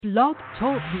Blog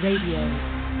Talk Radio.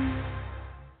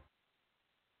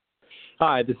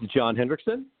 Hi, this is John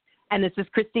Hendrickson. And this is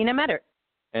Christina Metter.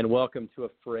 And welcome to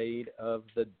Afraid of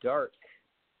the Dark.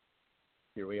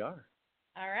 Here we are.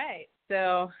 All right.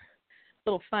 So, a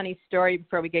little funny story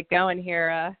before we get going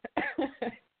here.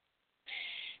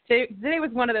 Today was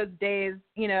one of those days,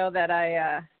 that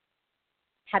I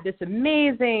had this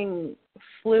amazing,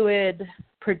 fluid,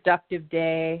 productive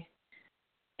day.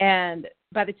 And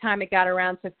by the time it got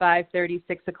around to 5:30,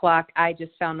 6 o'clock, I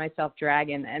just found myself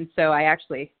dragging. And so I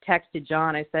actually texted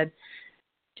John. I said,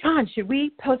 John, should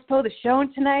we postpone the show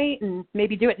tonight and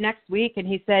maybe do it next week? And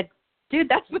he said, dude,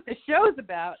 that's what the show's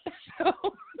about.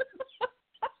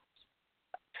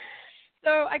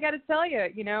 So I got to tell you,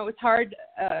 it was hard,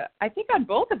 I think, on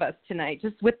both of us tonight,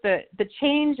 just with the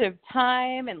change of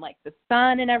time and, like, the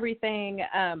sun and everything.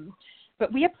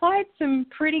 But we applied some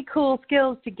pretty cool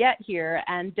skills to get here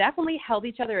and definitely held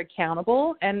each other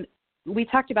accountable. And we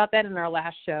talked about that in our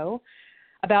last show,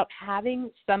 about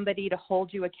having somebody to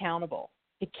hold you accountable,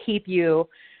 to keep you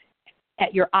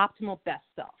at your optimal best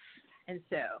self. And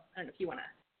so, I don't know if you want to.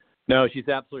 No, she's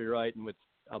absolutely right. And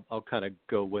I'll kind of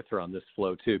go with her on this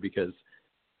flow, too, because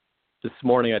this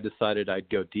morning I decided I'd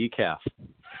go decaf.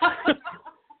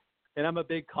 And I'm a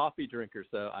big coffee drinker,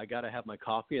 so I got to have my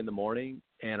coffee in the morning.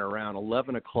 And around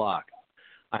 11 o'clock,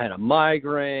 I had a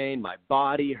migraine. My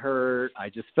body hurt. I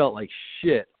just felt like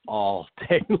shit all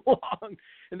day long.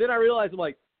 And then I realized, I'm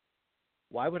like,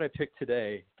 why would I pick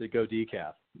today to go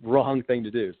decaf? Wrong thing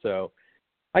to do. So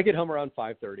I get home around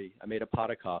 5:30. I made a pot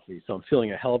of coffee, so I'm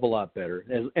feeling a hell of a lot better.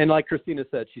 And like Christina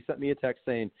said, she sent me a text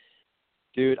saying,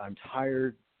 dude, I'm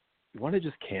tired. You want to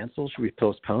just cancel? Should we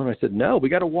postpone? I said, no, we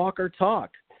got to walk our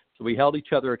talk. So we held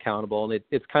each other accountable, and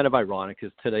it's kind of ironic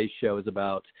because today's show is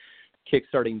about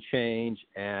kickstarting change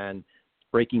and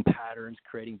breaking patterns,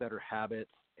 creating better habits,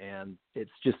 and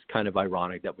it's just kind of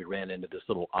ironic that we ran into this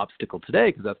little obstacle today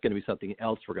because that's going to be something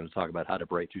else we're going to talk about, how to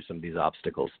break through some of these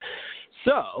obstacles.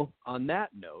 So on that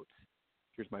note,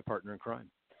 here's my partner in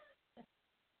crime.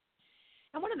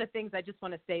 And one of the things I just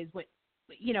want to say is,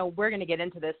 we're going to get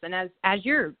into this, and as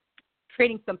you're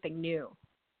creating something new,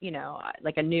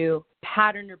 like a new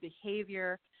pattern or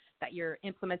behavior that you're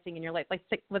implementing in your life. Like,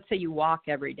 let's say you walk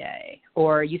every day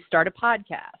or you start a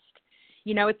podcast.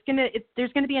 There's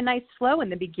going to be a nice flow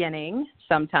in the beginning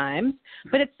sometimes,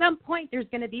 but at some point there's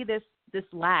going to be this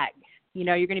lag. You're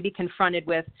going to be confronted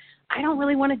with, I don't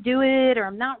really want to do it, or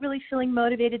I'm not really feeling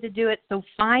motivated to do it. So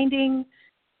finding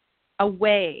a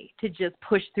way to just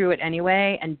push through it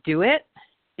anyway and do it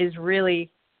is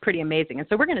really pretty amazing. And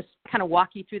so we're going to kind of walk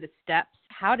you through the steps,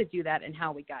 how to do that and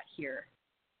how we got here.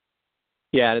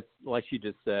 Yeah, it's like she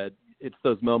just said, it's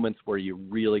those moments where you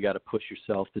really got to push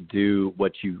yourself to do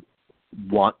what you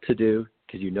want to do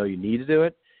because you need to do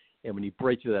it. And when you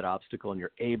break through that obstacle and you're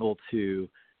able to,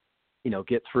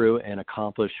 get through and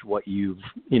accomplish what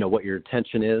what your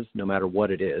intention is, no matter what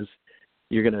it is,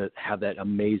 you're going to have that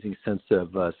amazing sense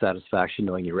of satisfaction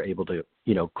knowing you were able to,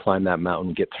 climb that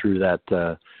mountain, get through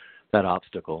that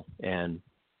obstacle and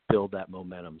build that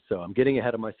momentum. So I'm getting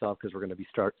ahead of myself because we're going to be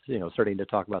starting to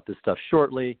talk about this stuff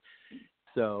shortly.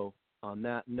 So on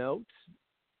that note,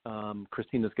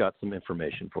 Christina's got some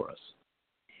information for us.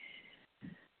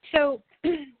 So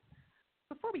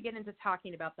before we get into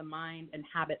talking about the mind and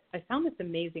habits, I found this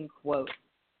amazing quote.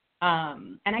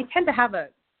 And I tend to have a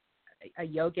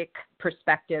yogic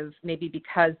perspective, maybe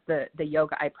because the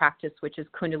yoga I practice, which is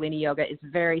Kundalini yoga, is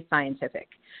very scientific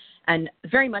and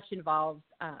very much involves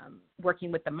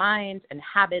working with the mind and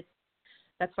habits.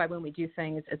 That's why when we do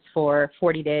things, it's for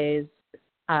 40 days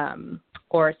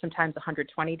or sometimes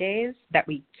 120 days that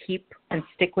we keep and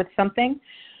stick with something.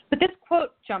 But this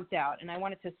quote jumped out, and I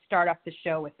wanted to start off the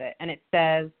show with it. And it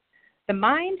says, the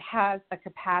mind has a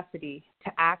capacity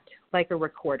to act like a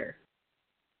recorder.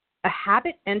 A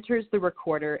habit enters the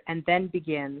recorder and then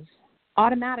begins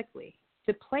automatically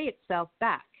to play itself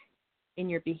back in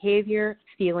your behavior,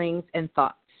 feelings, and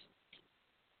thoughts.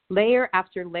 Layer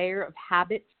after layer of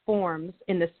habit forms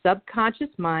in the subconscious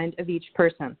mind of each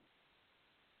person.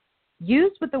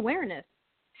 Used with awareness,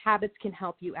 habits can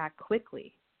help you act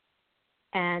quickly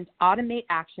and automate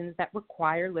actions that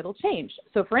require little change.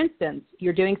 So, for instance,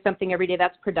 you're doing something every day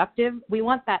that's productive. We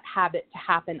want that habit to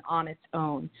happen on its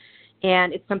own.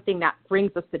 And it's something that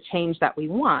brings us the change that we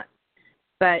want.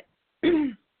 But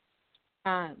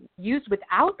used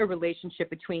without a relationship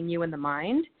between you and the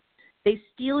mind, they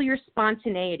steal your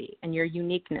spontaneity and your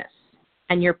uniqueness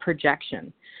and your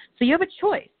projection. So you have a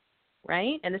choice,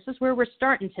 right? And this is where we're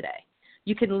starting today.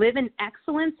 You can live in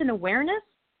excellence and awareness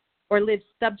or live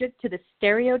subject to the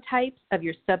stereotypes of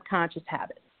your subconscious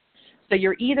habits. So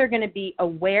you're either going to be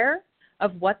aware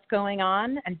of what's going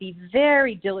on and be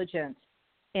very diligent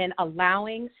in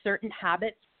allowing certain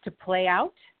habits to play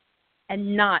out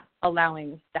and not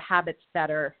allowing the habits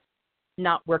that are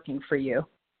not working for you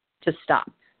to stop.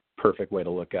 Perfect way to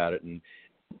look at it. And,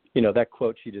 that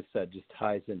quote she just said just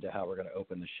ties into how we're going to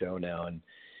open the show now. And,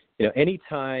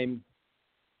 anytime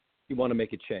you want to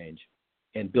make a change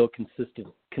and build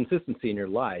consistency in your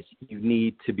lives, you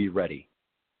need to be ready.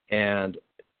 And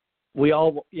we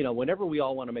all, whenever we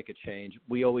all want to make a change,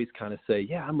 we always kind of say,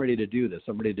 yeah, I'm ready to do this.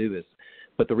 I'm ready to do this.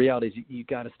 But the reality is you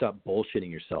got to stop bullshitting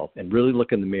yourself and really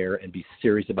look in the mirror and be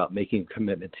serious about making a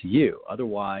commitment to you.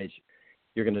 Otherwise,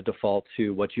 you're going to default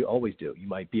to what you always do. You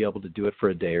might be able to do it for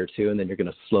a day or two, and then you're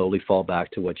going to slowly fall back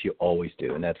to what you always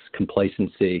do. And that's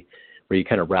complacency, where you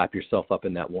kind of wrap yourself up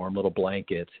in that warm little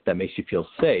blanket that makes you feel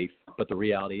safe. But the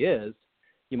reality is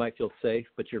you might feel safe,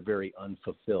 but you're very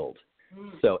unfulfilled.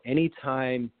 So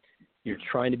anytime you're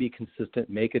trying to be consistent,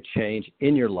 make a change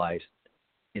in your life,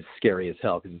 it's scary as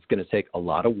hell because it's going to take a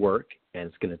lot of work and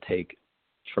it's going to take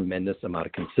tremendous amount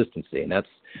of consistency. And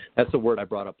that's the word I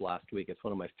brought up last week. It's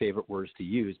one of my favorite words to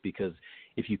use because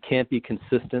if you can't be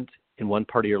consistent in one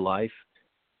part of your life,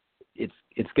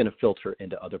 it's going to filter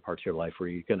into other parts of your life where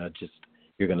you're going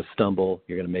to stumble,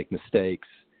 you're going to make mistakes,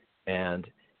 and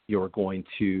you're going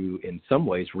to, in some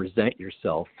ways, resent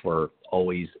yourself for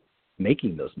always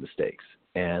making those mistakes.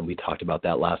 And we talked about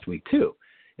that last week too.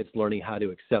 It's learning how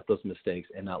to accept those mistakes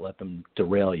and not let them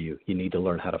derail you. You need to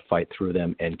learn how to fight through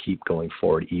them and keep going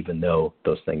forward, even though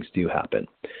those things do happen.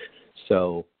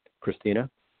 So, Christina?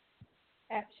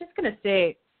 I was just going to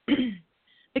say,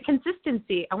 the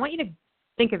consistency, I want you to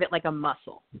think of it like a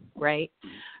muscle, right?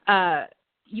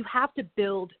 You have to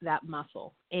build that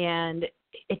muscle. And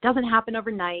it doesn't happen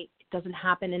overnight. It doesn't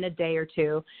happen in a day or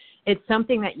two. It's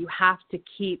something that you have to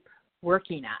keep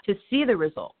working at to see the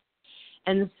result.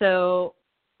 And so,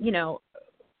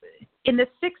 in the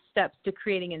 6 steps to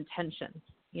creating intention,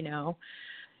 you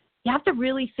have to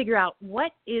really figure out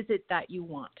what is it that you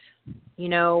want?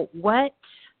 What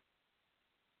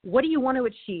do you want to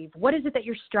achieve? What is it that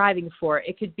you're striving for?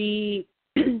 It could be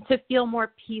to feel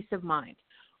more peace of mind,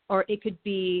 or it could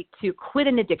be to quit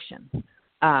an addiction.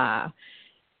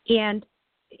 And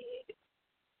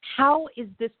how is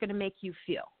this going to make you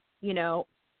feel?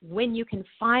 When you can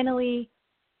finally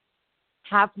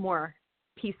have more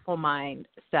peaceful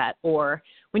mindset, or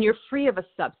when you're free of a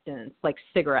substance like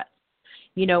cigarettes,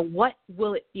 what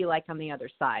will it be like on the other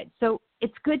side? So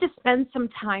it's good to spend some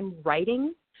time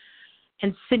writing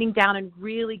and sitting down and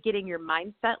really getting your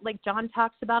mindset, like John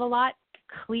talks about a lot,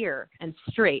 clear and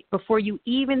straight before you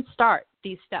even start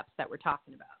these steps that we're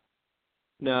talking about.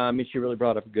 No, she really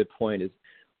brought up a good point is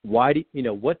what do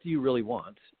you really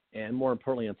want? And more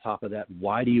importantly, on top of that,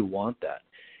 why do you want that?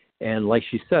 And like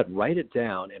she said, write it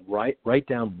down and write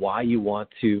down why you want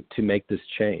to make this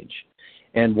change.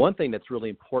 And one thing that's really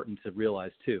important to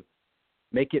realize too,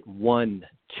 make it one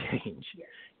change.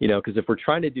 Because if we're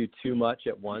trying to do too much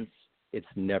at once, it's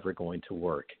never going to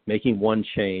work. Making one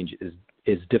change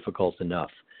is difficult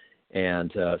enough.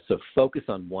 And so focus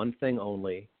on one thing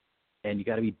only, and you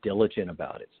got to be diligent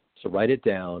about it. So write it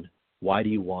down. Why do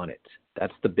you want it?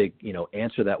 That's the big,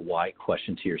 answer that why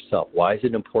question to yourself. Why is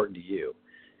it important to you?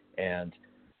 And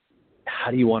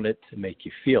how do you want it to make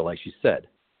you feel? Like you said,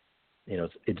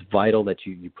 it's vital that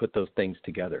you put those things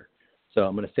together. So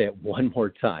I'm going to say it one more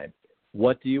time.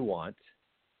 What do you want?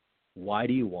 Why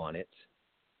do you want it?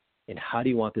 And how do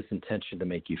you want this intention to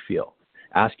make you feel?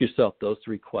 Ask yourself those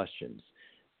 3 questions.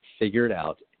 Figure it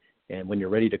out. And when you're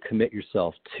ready to commit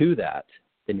yourself to that,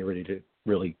 then you're ready to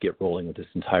really get rolling with this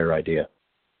entire idea.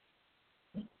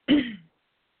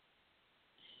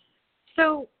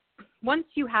 So once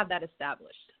you have that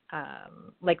established,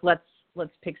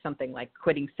 let's pick something like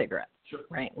quitting cigarettes, sure.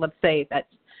 Right? Let's say that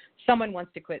someone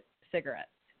wants to quit cigarettes.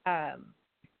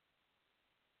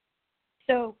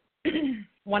 So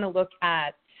want to look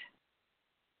at,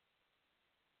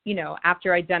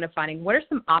 after identifying what are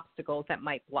some obstacles that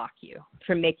might block you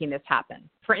from making this happen.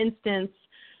 For instance,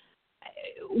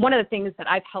 one of the things that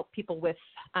I've helped people with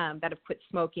that have quit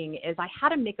smoking is I had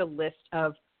to make a list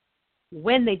of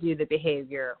when they do the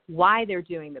behavior, why they're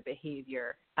doing the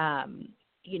behavior. A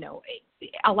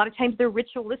lot of times they're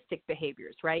ritualistic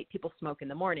behaviors, right? People smoke in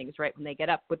the mornings, right, when they get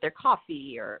up with their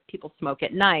coffee, or people smoke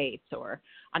at night or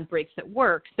on breaks at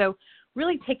work. So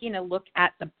really taking a look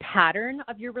at the pattern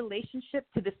of your relationship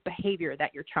to this behavior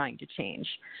that you're trying to change.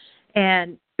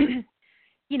 And,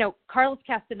 Carlos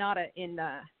Castaneda in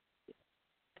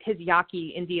his Yaqui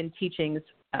Indian teachings,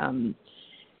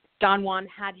 Don Juan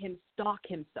had him stalk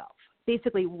himself,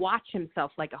 basically watch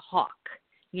himself like a hawk,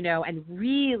 and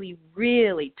really,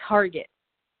 really target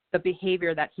the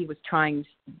behavior that he was trying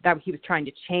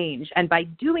to change. And by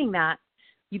doing that,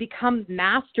 you become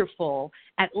masterful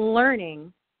at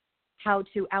learning how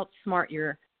to outsmart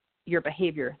your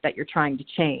behavior that you're trying to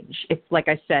change. It's like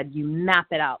I said, you map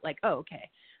it out like, oh, okay,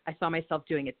 I saw myself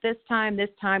doing it this time.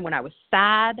 When I was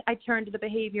sad, I turned to the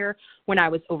behavior. When I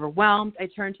was overwhelmed, I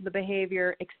turned to the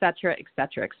behavior, et cetera, et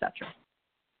cetera, et cetera.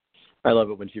 I love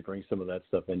it when she brings some of that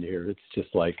stuff into here. It's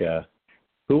just like,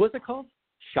 who was it called?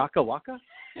 Shaka Waka?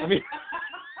 I mean,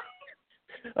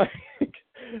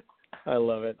 I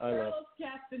love it. Carlos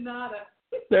Castaneda.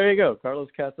 There you go, Carlos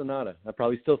Castaneda. I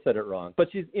probably still said it wrong. But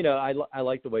she's, I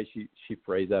like the way she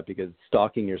phrased that, because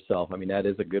stalking yourself, I mean, that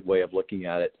is a good way of looking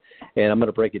at it. And I'm going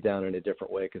to break it down in a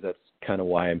different way, because that's kind of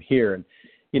why I'm here. And,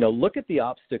 look at the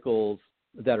obstacles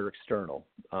that are external.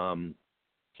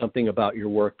 Something about your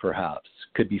work, perhaps.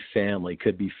 Could be family,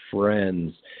 could be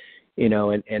friends,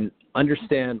 and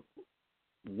understand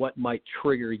what might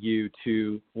trigger you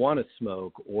to want to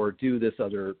smoke or do this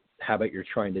other habit you're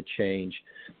trying to change.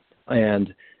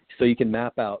 And so you can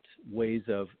map out ways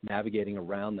of navigating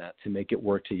around that to make it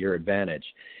work to your advantage.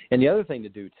 And the other thing to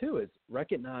do, too, is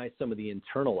recognize some of the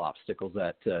internal obstacles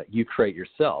that you create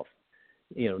yourself.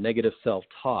 Negative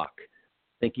self-talk,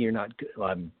 thinking you're not good.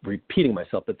 I'm repeating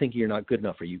myself, but thinking you're not good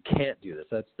enough or you can't do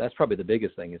this. That's probably the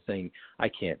biggest thing, is saying, I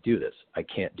can't do this. I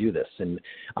can't do this. And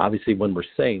obviously when we're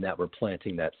saying that, we're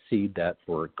planting that seed that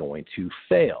we're going to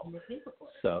fail.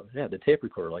 So, the tape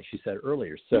recorder, like she said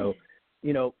earlier. So,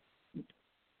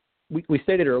 we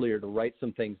stated earlier to write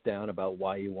some things down about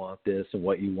why you want this and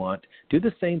what you want. Do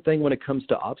the same thing when it comes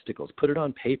to obstacles. Put it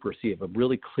on paper so you have a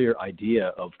really clear idea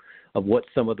of what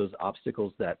some of those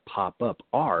obstacles that pop up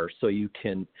are, so you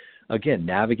can, again,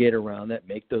 navigate around that,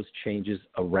 make those changes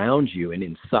around you and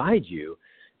inside you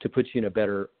to put you in a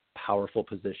better, powerful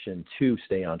position to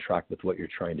stay on track with what you're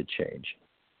trying to change.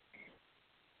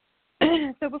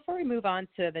 So before we move on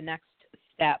to the next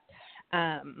step,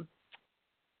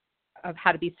 of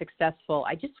how to be successful,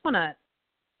 I just want to,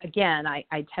 again, I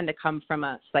tend to come from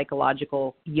a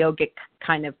psychological, yogic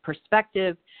kind of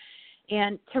perspective,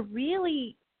 and to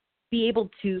really be able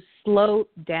to slow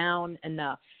down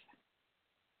enough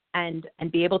and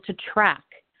be able to track,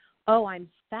 oh, I'm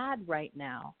sad right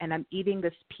now, and I'm eating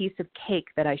this piece of cake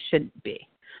that I shouldn't be.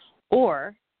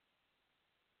 Or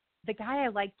the guy I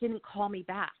like didn't call me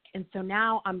back, and so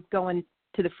now I'm going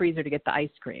to the freezer to get the ice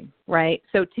cream, right?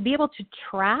 So to be able to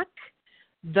track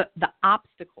the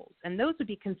obstacles, and those would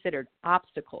be considered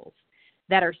obstacles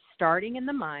that are starting in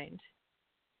the mind,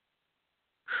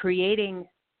 creating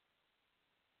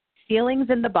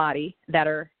feelings in the body that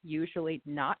are usually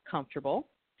not comfortable,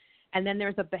 and then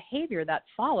there's a behavior that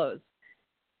follows.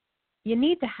 You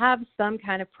need to have some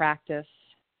kind of practice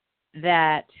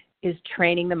that is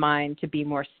training the mind to be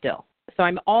more still. So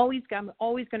I'm always going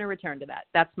to return to that.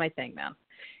 That's my thing, man.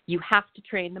 You have to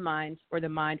train the mind, or the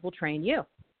mind will train you.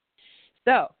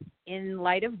 So in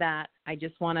light of that, I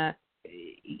just want to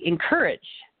encourage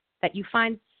that you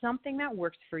find something that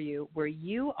works for you, where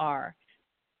you are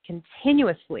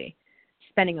continuously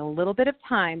spending a little bit of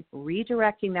time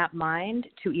redirecting that mind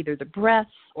to either the breath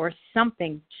or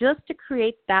something, just to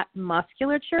create that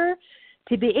musculature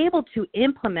to be able to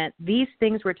implement these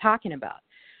things we're talking about.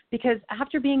 Because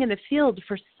after being in the field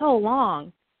for so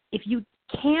long, if you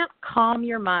can't calm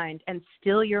your mind and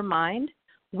still your mind,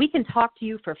 we can talk to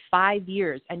you for 5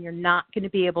 years and you're not going to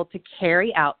be able to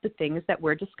carry out the things that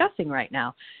we're discussing right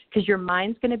now, because your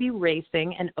mind's going to be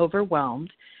racing and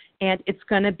overwhelmed, and it's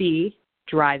going to be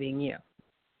driving you.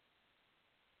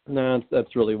 No,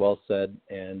 that's really well said.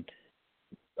 And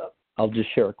I'll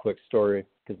just share a quick story,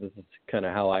 because this is kind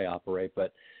of how I operate.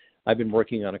 But I've been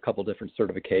working on a couple different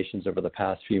certifications over the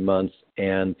past few months.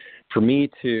 And for me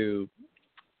to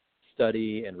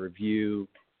study and review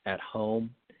at home,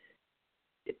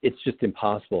 it's just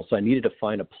impossible. So I needed to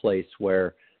find a place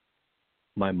where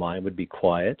my mind would be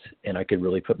quiet and I could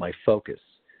really put my focus.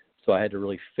 So I had to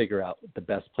really figure out the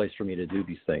best place for me to do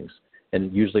these things.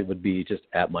 And usually it would be just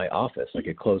at my office. I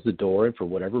could close the door, and for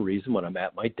whatever reason, when I'm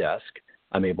at my desk,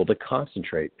 I'm able to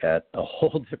concentrate at a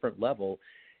whole different level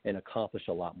and accomplish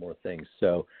a lot more things.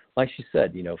 So like she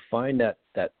said, find that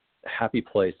happy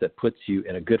place that puts you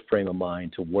in a good frame of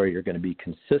mind to where you're going to be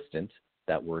consistent,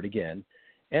 that word again,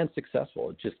 and successful.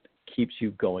 It just keeps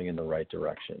you going in the right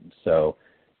direction. So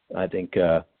I think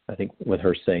with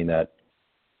her saying that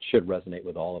should resonate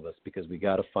with all of us, because we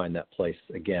got to find that place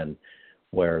again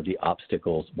where the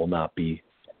obstacles will not be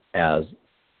as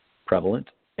prevalent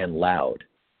and loud,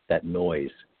 that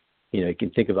noise, You can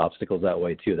think of obstacles that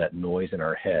way too, that noise in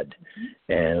our head.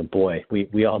 And boy,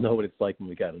 we all know what it's like when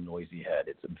we got a noisy head.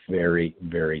 It's very,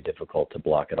 very difficult to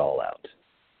block it all out.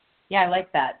 Yeah, I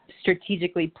like that.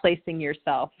 Strategically placing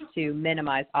yourself to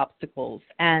minimize obstacles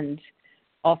and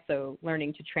also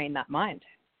learning to train that mind,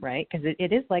 right? Because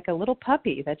it is like a little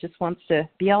puppy that just wants to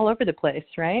be all over the place,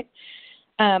 right?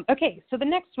 Okay, so the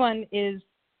next one is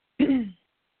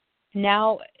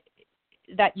now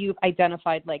that you've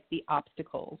identified like the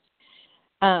obstacles,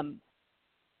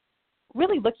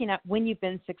 really looking at when you've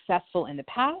been successful in the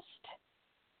past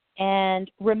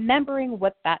and remembering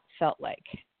what that felt like.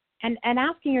 And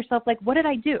asking yourself, like, what did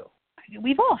I do?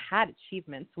 We've all had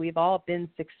achievements. We've all been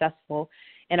successful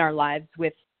in our lives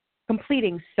with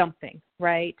completing something,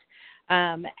 right?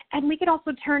 And we could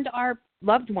also turn to our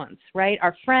loved ones, right?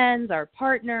 Our friends, our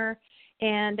partner,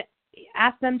 and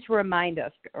ask them to remind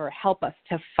us or help us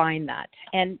to find that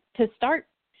and to start,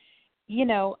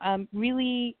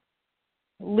 really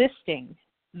listing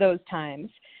those times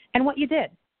and what you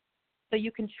did. So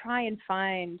you can try and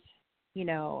find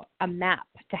a map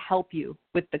to help you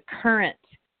with the current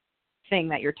thing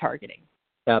that you're targeting.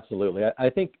 Absolutely. I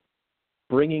think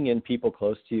bringing in people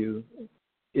close to you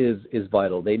is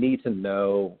vital. They need to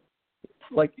know,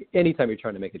 like anytime you're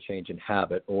trying to make a change in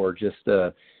habit or just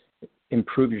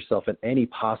improve yourself in any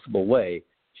possible way,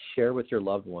 share with your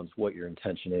loved ones what your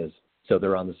intention is so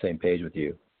they're on the same page with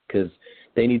you, because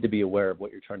they need to be aware of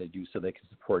what you're trying to do so they can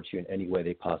support you in any way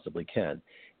they possibly can.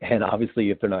 And obviously,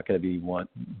 if they're not going to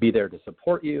be there to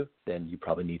support you, then you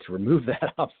probably need to remove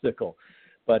that obstacle.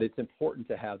 But it's important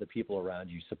to have the people around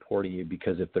you supporting you,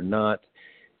 because if they're not,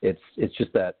 it's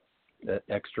just that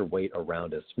extra weight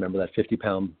around us. Remember that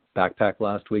 50-pound backpack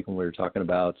last week when we were talking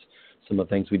about some of the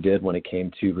things we did when it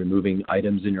came to removing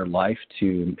items in your life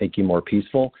to make you more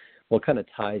peaceful? Well, it kind of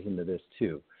ties into this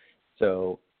too.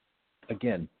 So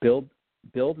again, build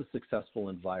a successful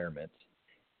environment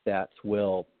that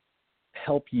will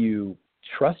help you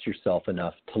trust yourself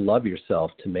enough to love yourself,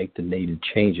 to make the needed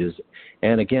changes,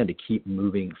 and again, to keep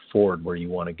moving forward where you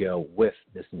want to go with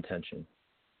this intention.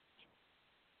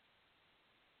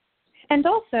 And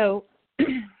also,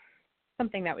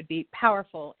 something that would be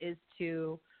powerful is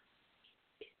to,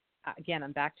 again,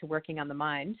 I'm back to working on the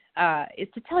mind, is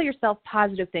to tell yourself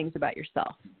positive things about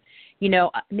yourself.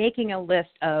 Making a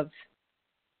list of,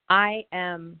 I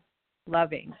am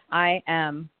loving, I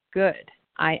am good,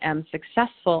 I am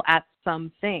successful at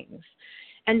some things,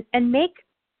 and make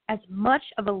as much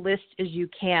of a list as you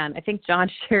can. I think John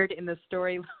shared in the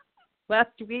story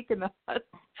last week in the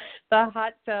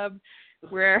hot tub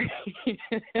where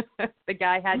the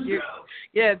guy had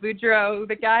Boudreaux,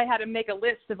 the guy had to make a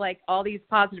list of like all these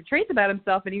positive traits about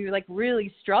himself, and he like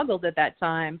really struggled at that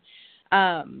time.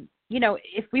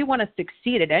 If we want to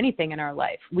succeed at anything in our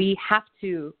life, we have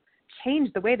to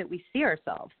change the way that we see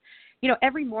ourselves.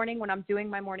 Every morning when I'm doing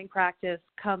my morning practice,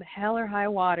 come hell or high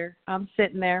water, I'm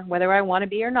sitting there, whether I want to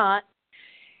be or not,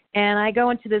 and I go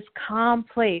into this calm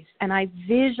place and I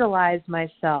visualize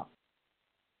myself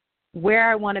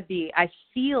where I want to be. I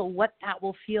feel what that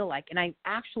will feel like, and I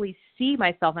actually see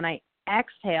myself, and I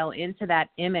exhale into that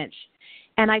image,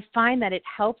 and I find that it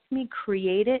helps me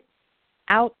create it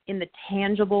out in the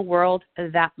tangible world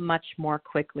that much more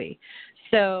quickly.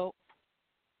 So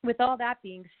with all that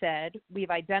being said, we've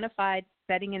identified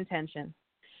setting intention.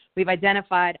 We've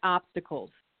identified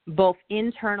obstacles, both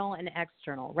internal and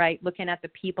external, right? Looking at the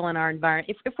people in our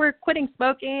environment. If we're quitting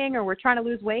smoking or we're trying to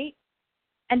lose weight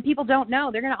and people don't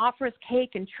know, they're going to offer us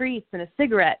cake and treats and a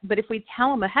cigarette. But if we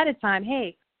tell them ahead of time,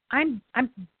 hey, I'm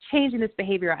changing this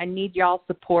behavior. I need y'all's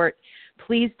support.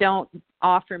 Please don't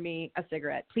offer me a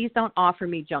cigarette. Please don't offer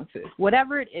me junk food.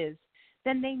 Whatever it is,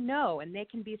 then they know and they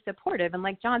can be supportive. And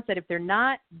like John said, if they're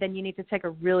not, then you need to take a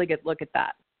really good look at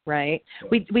that, right?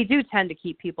 We do tend to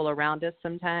keep people around us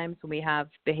sometimes when we have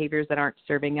behaviors that aren't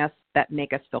serving us, that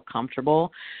make us feel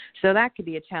comfortable. So that could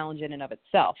be a challenge in and of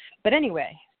itself. But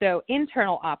anyway, so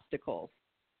internal obstacles,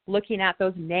 looking at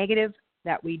those negatives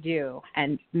that we do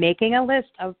and making a list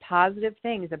of positive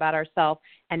things about ourselves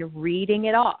and reading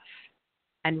it off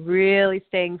and really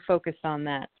staying focused on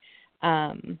that.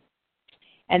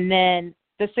 And then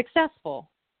the successful,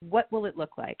 what will it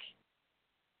look like?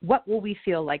 What will we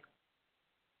feel like?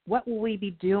 What will we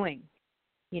be doing?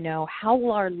 How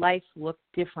will our life look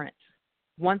different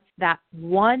once that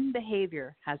one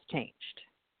behavior has changed?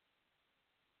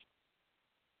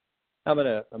 I'm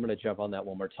gonna jump on that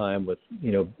one more time with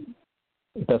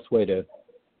the best way to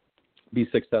be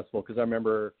successful, because I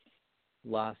remember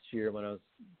last year when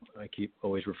I keep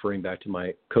always referring back to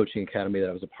my coaching academy that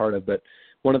I was a part of, but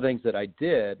one of the things that I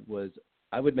did was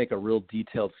I would make a real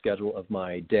detailed schedule of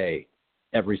my day,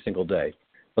 every single day.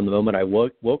 From the moment I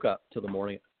woke up to the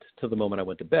moment I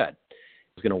went to bed. I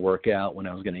was going to work out, when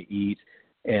I was going to eat.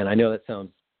 And I know that sounds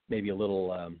maybe a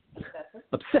little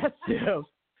obsessive,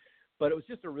 but it was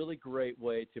just a really great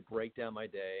way to break down my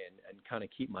day and kind of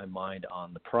keep my mind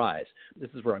on the prize. This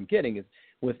is where I'm getting is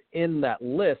within that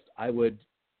list, I would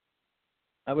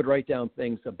write down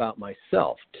things about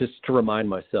myself just to remind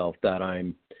myself that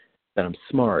I'm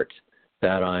smart,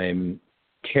 that I'm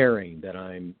caring, that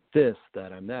I'm this,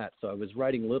 that I'm that. So I was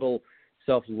writing little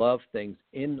self-love things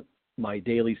in my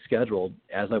daily schedule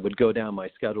as I would go down my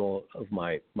schedule of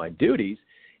my duties,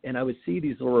 and I would see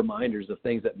these little reminders of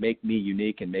things that make me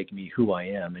unique and make me who I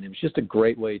am. And it was just a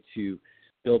great way to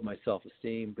build my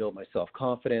self-esteem, build my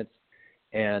self-confidence.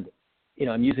 And,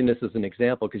 I'm using this as an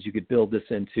example because you could build this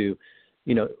into,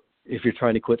 if you're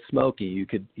trying to quit smoking, you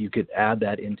could add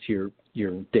that into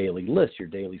your daily list, your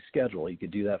daily schedule. You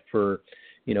could do that for,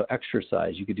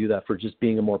 exercise. You could do that for just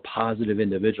being a more positive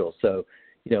individual. So,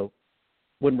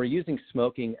 when we're using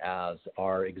smoking as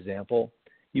our example,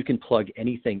 you can plug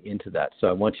anything into that. So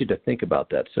I want you to think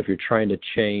about that. So if you're trying to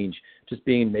change just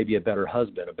being maybe a better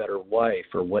husband, a better wife,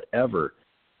 or whatever,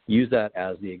 use that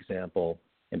as the example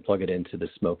and plug it into the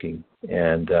smoking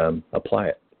and apply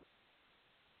it.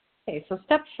 Okay, so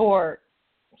step 4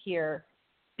 here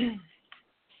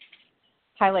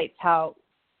highlights how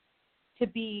to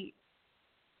be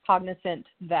cognizant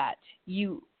that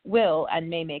you will and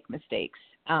may make mistakes.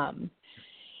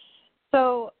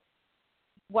 So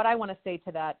what I want to say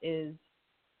to that is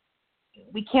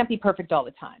we can't be perfect all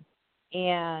the time.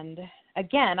 And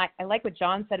again, I like what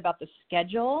John said about the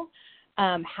schedule,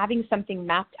 having something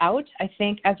mapped out. I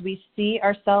think as we see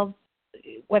ourselves,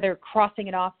 whether crossing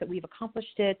it off that we've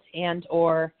accomplished it and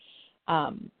or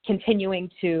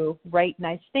continuing to write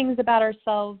nice things about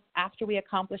ourselves after we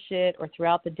accomplish it or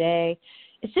throughout the day,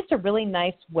 it's just a really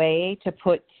nice way to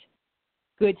put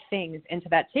good things into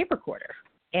that tape recorder.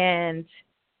 And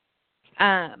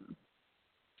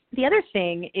the other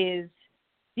thing is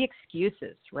the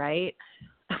excuses, right?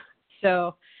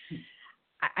 So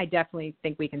I definitely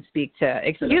think we can speak to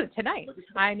excuse tonight.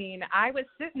 I mean, I was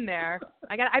sitting there.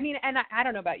 And I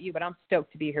don't know about you, but I'm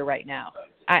stoked to be here right now.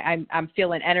 I'm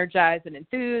feeling energized and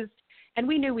enthused, and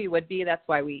we knew we would be. That's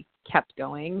why we kept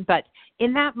going. But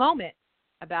in that moment,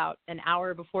 about an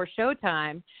hour before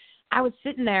showtime, I was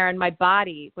sitting there and my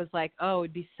body was like, oh,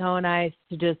 it'd be so nice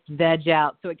to just veg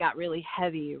out. So it got really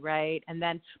heavy, right? And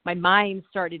then my mind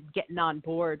started getting on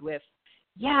board with,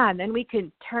 yeah, and then we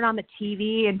could turn on the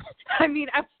TV. And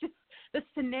the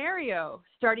scenario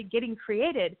started getting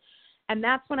created. And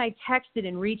that's when I texted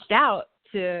and reached out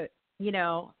to,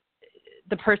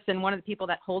 the person, one of the people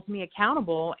that holds me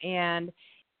accountable. And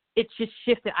it just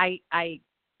shifted. I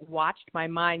watched my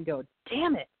mind go,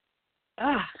 damn it.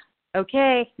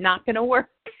 Okay, not going to work.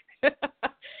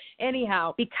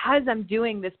 Anyhow, because I'm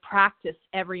doing this practice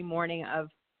every morning of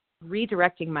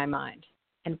redirecting my mind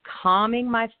and calming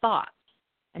my thoughts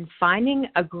and finding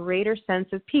a greater sense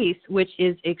of peace, which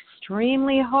is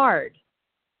extremely hard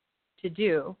to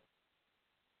do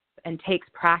and takes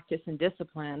practice and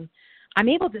discipline, I'm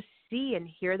able to see and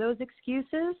hear those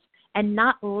excuses and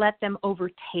not let them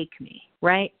overtake me,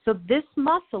 right? So this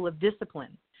muscle of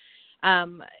discipline,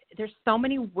 there's so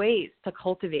many ways to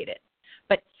cultivate it,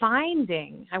 but I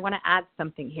want to add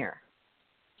something here.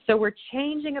 So we're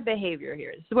changing a behavior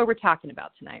here. This is what we're talking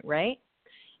about tonight, right?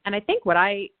 And I think what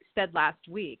I said last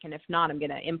week, and if not, I'm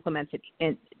going to implement it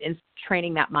in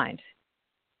training that mind.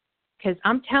 Because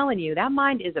I'm telling you, that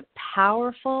mind is a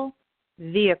powerful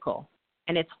vehicle,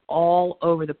 and it's all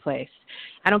over the place.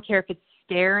 I don't care if it's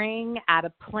staring at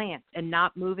a plant and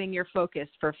not moving your focus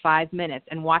for 5 minutes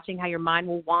and watching how your mind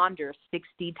will wander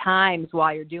 60 times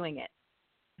while you're doing it.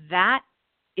 That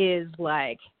is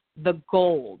like the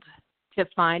gold to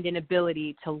find an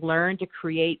ability to learn to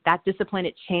create that discipline.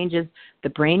 It changes the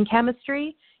brain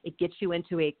chemistry. It gets you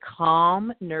into a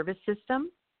calm nervous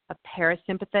system, a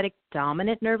parasympathetic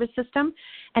dominant nervous system,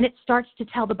 and it starts to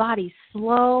tell the body,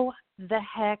 slow the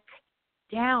heck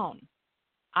down.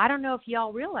 I don't know if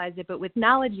y'all realize it, but with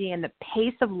technology and the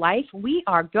pace of life, we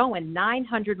are going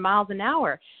 900 miles an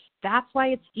hour. That's why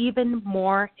it's even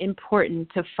more important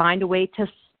to find a way to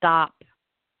stop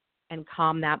and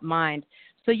calm that mind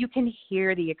so you can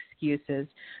hear the excuses,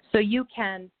 so you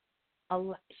can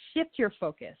shift your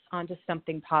focus onto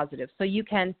something positive, so you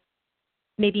can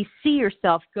maybe see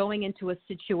yourself going into a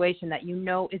situation that you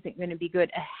know isn't going to be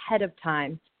good ahead of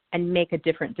time and make a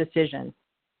different decision.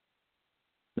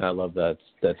 I love that.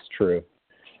 That's true.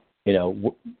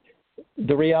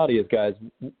 The reality is, guys,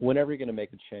 whenever you're going to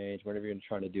make a change, whenever you're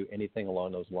trying to do anything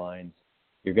along those lines,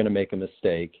 you're going to make a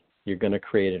mistake. you're going to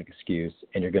create an excuse,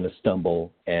 and you're going to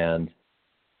stumble, and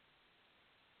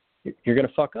you're going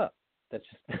to fuck up. That's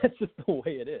just the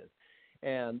way it is.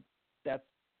 And that's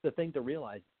the thing to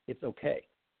realize. It's okay.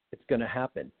 It's going to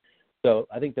happen. So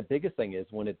I think the biggest thing is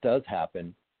when it does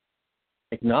happen,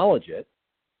 acknowledge it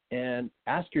and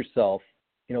ask yourself,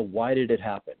 why did it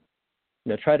happen?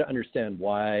 Try to understand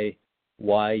why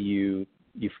you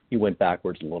went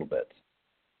backwards a little bit.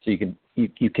 So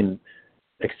you can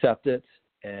accept it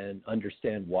and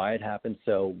understand why it happened.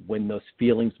 So when those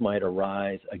feelings might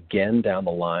arise again down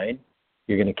the line,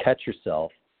 you're going to catch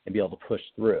yourself and be able to push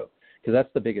through. Because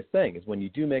that's the biggest thing is when you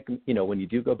do when you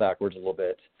do go backwards a little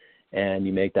bit and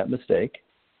you make that mistake,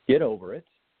 get over it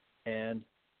and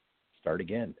start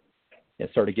again. And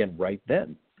start again right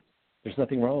then. There's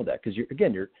nothing wrong with that because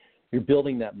you're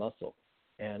building that muscle,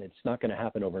 and it's not going to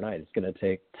happen overnight. It's going to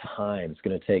take time. It's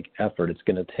going to take effort. It's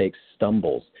going to take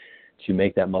stumbles to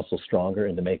make that muscle stronger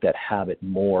and to make that habit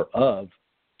more of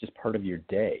just part of your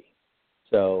day.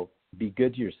 So be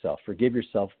good to yourself. Forgive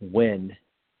yourself when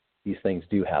these things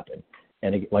do happen.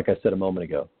 And like I said a moment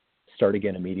ago, start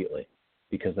again immediately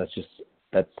because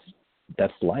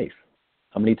that's life.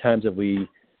 How many times have we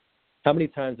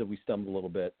stumbled a little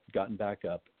bit, gotten back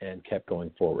up, and kept going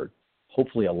forward?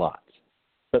 Hopefully a lot.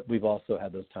 But we've also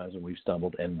had those times when we've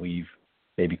stumbled and we've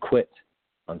maybe quit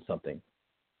on something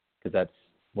because that's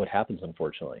what happens,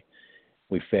 unfortunately.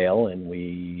 We fail and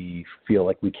we feel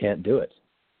like we can't do it.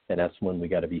 And that's when we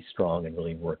got to be strong and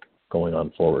really work going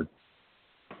on forward.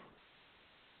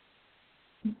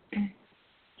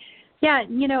 Yeah,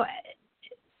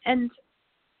 and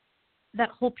that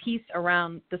whole piece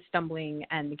around the stumbling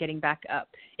and the getting back up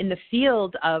in the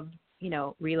field of,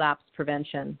 relapse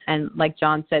prevention. And like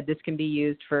John said, this can be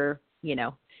used for,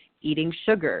 eating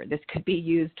sugar. This could be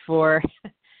used for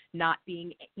not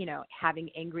being, having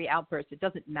angry outbursts. It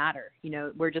doesn't matter.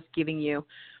 We're just giving you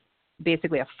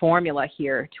basically a formula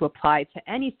here to apply to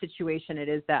any situation it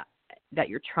is that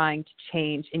you're trying to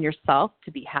change in yourself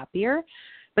to be happier.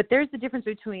 But there's a difference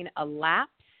between a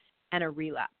lapse and a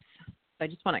relapse. So I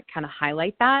just want to kind of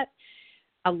highlight that.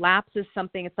 A lapse is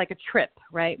something, it's like a trip,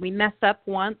 right? We mess up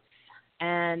once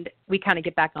and we kind of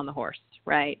get back on the horse,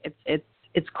 right?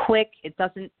 It's quick. It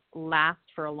doesn't last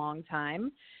for a long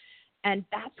time. And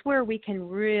that's where we can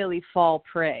really fall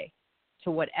prey to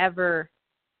whatever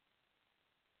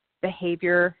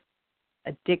behavior,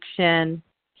 addiction,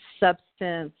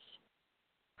 substance,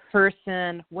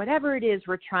 person, whatever it is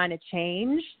we're trying to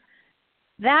change.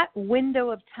 That window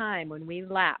of time when we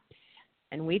lapse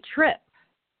and we trip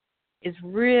is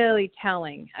really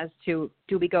telling as to,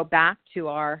 do we go back to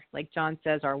our, like John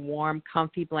says, our warm,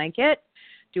 comfy blanket?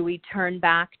 Do we turn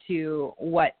back to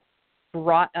what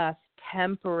brought us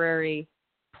temporary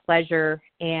pleasure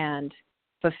and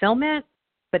fulfillment,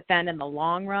 but then in the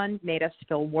long run made us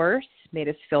feel worse, made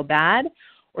us feel bad?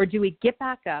 Or do we get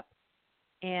back up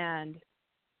and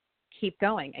keep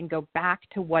going and go back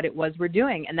to what it was we're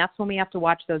doing? And that's when we have to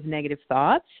watch those negative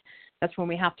thoughts. That's when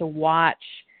we have to watch,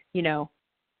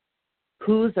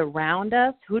 who's around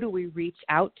us? Who do we reach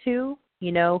out to?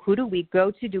 Who do we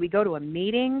go to? Do we go to a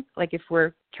meeting? Like if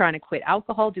we're trying to quit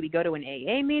alcohol, do we go to an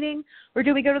AA meeting or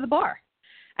do we go to the bar?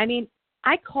 I mean,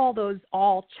 I call those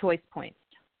all choice points,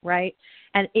 right?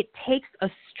 And it takes a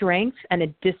strength and a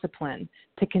discipline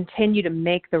to continue to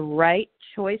make the right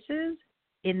choices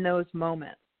in those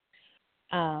moments.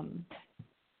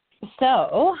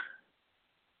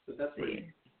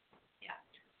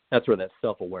 That's where that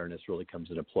self-awareness really comes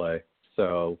into play.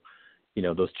 So,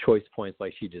 those choice points,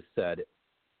 like she just said,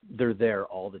 they're there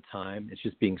all the time. It's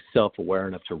just being self-aware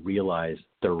enough to realize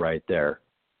they're right there.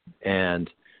 And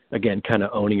again, kind of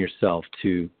owning yourself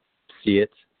to see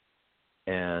it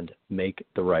and make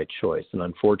the right choice. And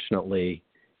unfortunately,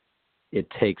 it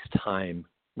takes time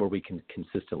where we can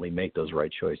consistently make those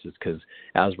right choices because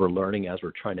as we're learning, as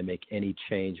we're trying to make any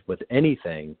change with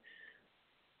anything,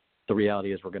 the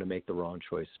reality is we're going to make the wrong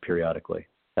choice periodically.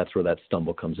 That's where that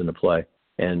stumble comes into play,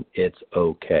 and it's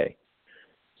okay.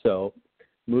 So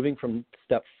moving from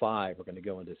step 5, we're going to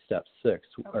go into step 6,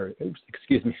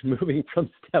 moving from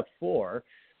step 4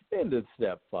 into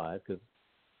step 5, because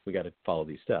we got to follow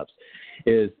these steps,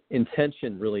 is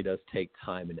intention really does take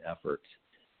time and effort.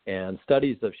 And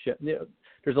studies have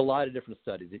there's a lot of different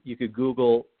studies. You could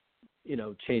Google,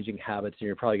 changing habits, and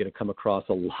you're probably going to come across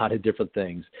a lot of different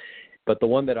things. But the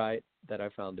one that I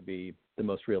found to be the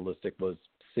most realistic was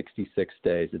 66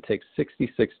 days. It takes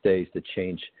 66 days to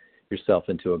change yourself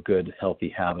into a good, healthy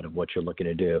habit of what you're looking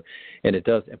to do. And it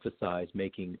does emphasize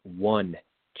making one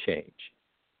change.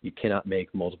 You cannot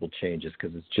make multiple changes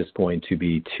because it's just going to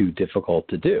be too difficult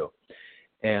to do.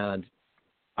 And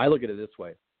I look at it this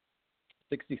way.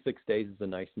 66 days is a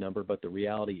nice number, but the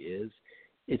reality is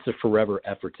it's a forever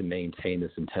effort to maintain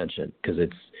this intention, because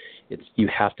it's you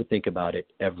have to think about it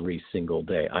every single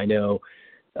day. I know,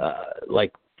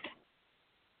 like,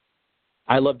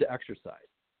 I love to exercise.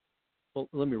 Well,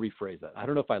 let me rephrase that. I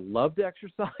don't know if I love to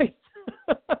exercise.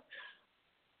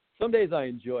 Some days I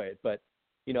enjoy it, but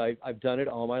you know, I've done it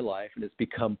all my life, and it's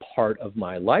become part of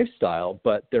my lifestyle.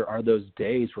 But there are those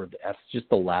days where that's just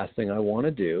the last thing I want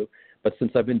to do. But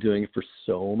since I've been doing it for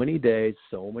so many days,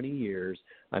 so many years,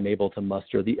 I'm able to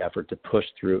muster the effort to push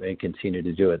through and continue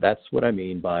to do it. That's what I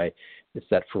mean by it's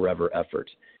that forever effort.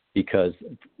 Because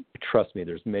trust me,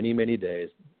 there's many, many days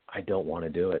I don't want to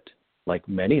do it, like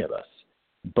many of us.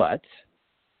 But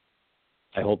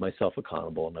I hold myself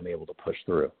accountable, and I'm able to push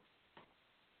through.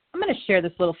 I'm going to share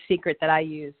this little secret that I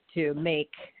use to make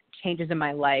changes in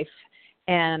my life.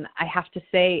 And I have to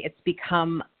say it's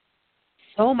become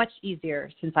so much easier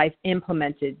since I've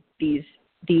implemented these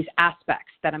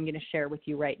aspects that I'm going to share with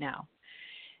you right now.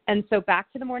 And so back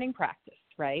to the morning practice,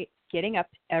 right? Getting up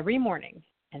every morning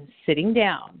and sitting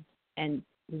down and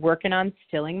working on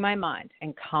stilling my mind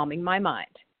and calming my mind.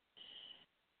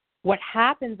 What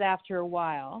happens after a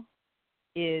while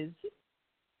is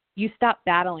you stop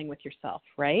battling with yourself,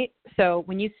 right? So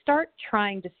when you start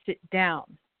trying to sit down,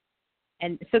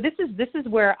 and so this is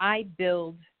where I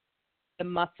build the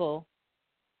muscle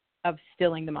of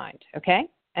stilling the mind, okay?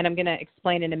 And I'm going to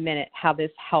explain in a minute how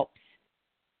this helps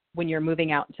when you're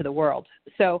moving out into the world.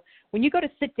 So when you go to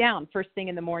sit down first thing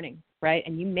in the morning, right,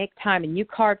 and you make time and you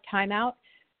carve time out,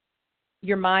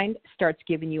 your mind starts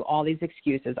giving you all these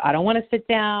excuses. I don't want to sit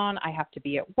down. I have to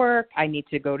be at work. I need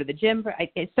to go to the gym.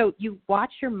 So you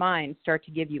watch your mind start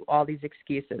to give you all these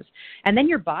excuses. And then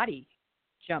your body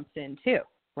jumps in too,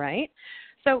 right?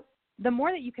 So the more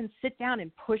that you can sit down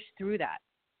and push through that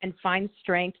and find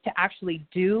strength to actually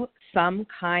do some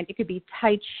kind, it could be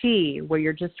Tai Chi, where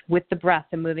you're just with the breath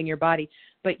and moving your body,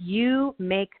 but you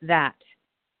make that,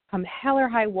 come hell or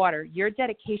high water, your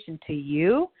dedication to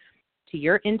you, to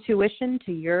your intuition,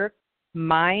 to your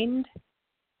mind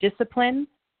discipline.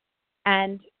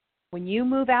 And when you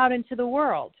move out into the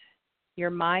world, your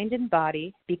mind and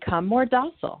body become more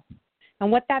docile.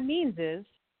 And what that means is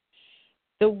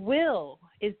the will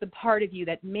is the part of you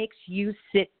that makes you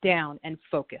sit down and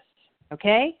focus,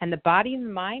 okay? And the body and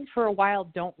the mind for a while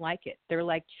don't like it. They're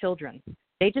like children.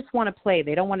 They just want to play.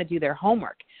 They don't want to do their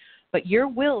homework. But your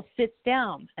will sits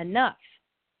down enough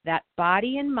that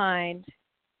body and mind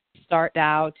start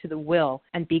out to the will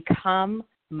and become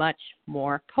much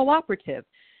more cooperative.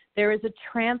 There is a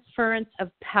transference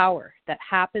of power that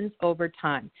happens over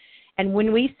time. And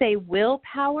when we say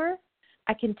willpower,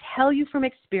 I can tell you from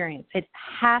experience, it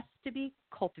has to be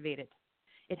cultivated.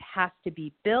 It has to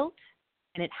be built,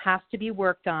 and it has to be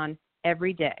worked on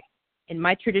every day. In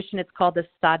my tradition, it's called the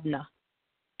sadhana,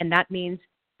 and that means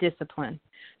discipline.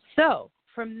 So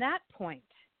from that point,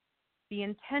 the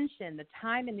intention, the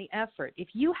time, and the effort, if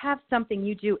you have something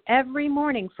you do every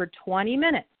morning for 20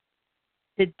 minutes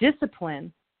to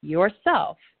discipline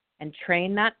yourself and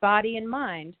train that body and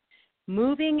mind,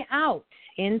 moving out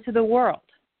into the world,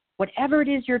 whatever it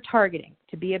is you're targeting,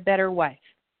 to be a better wife,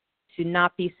 to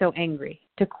not be so angry,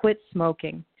 to quit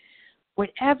smoking,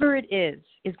 whatever it is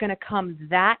going to come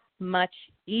that much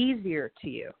easier to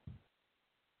you.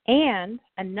 And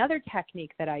another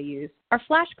technique that I use are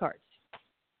flashcards.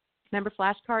 Remember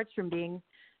flashcards from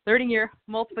learning your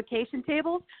multiplication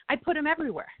tables? I put them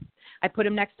everywhere. I put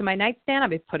them next to my nightstand.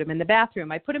 I put them in the bathroom.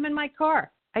 I put them in my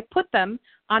car. I put them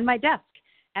on my desk,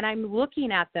 and I'm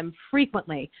looking at them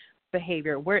frequently.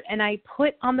 And I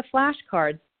put on the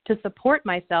flashcards to support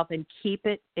myself and keep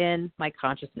it in my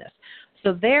consciousness.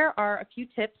 So there are a few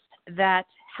tips that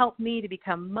help me to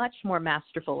become much more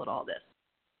masterful at all this.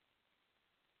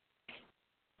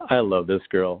 I love this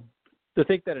girl. To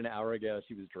think that an hour ago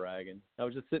she was dragging. I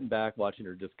was just sitting back watching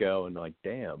her just go and like,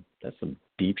 damn, that's some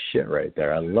deep shit right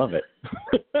there. I love it.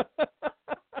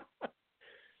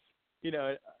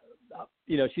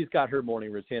 You know, she's got her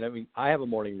morning routine. I mean, I have a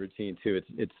morning routine too.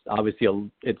 It's obviously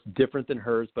it's different than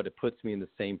hers, but it puts me in the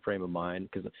same frame of mind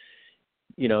because,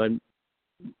 you know, and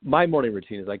my morning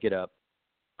routine is I get up,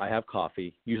 I have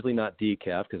coffee, usually not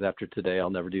decaf because after today I'll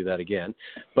never do that again.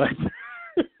 But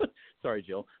sorry,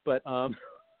 Jill. But I'll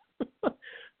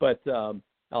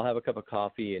have a cup of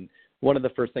coffee, and one of the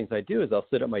first things I do is I'll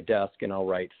sit at my desk and I'll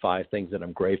write 5 things that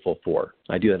I'm grateful for.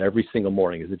 I do that every single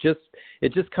morning because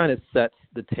it just kind of sets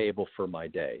the table for my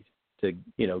day to,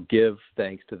 you know, give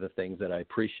thanks to the things that I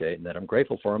appreciate and that I'm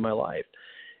grateful for in my life.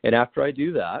 And after I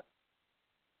do that,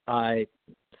 I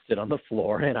sit on the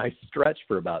floor and I stretch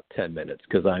for about 10 minutes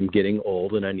because I'm getting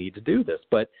old and I need to do this.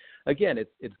 But again,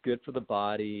 it's good for the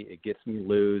body. It gets me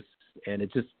loose, and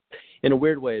it just, in a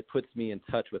weird way, it puts me in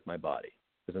touch with my body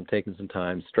because I'm taking some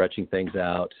time stretching things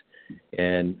out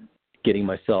and getting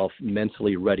myself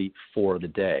mentally ready for the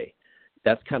day.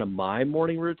 That's kind of my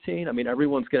morning routine. I mean,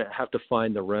 everyone's going to have to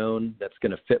find their own that's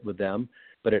going to fit with them,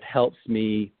 but it helps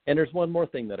me. And there's one more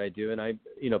thing that I do, and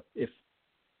if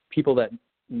people that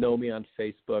know me on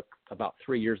Facebook, about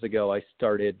 3 years ago, I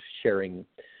started sharing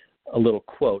a little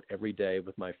quote every day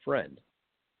with my friend.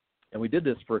 And we did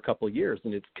this for a couple of years,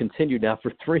 and it's continued now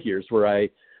for 3 years, where I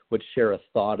would share a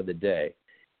thought of the day.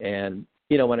 And,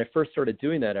 when I first started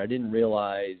doing that, I didn't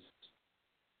really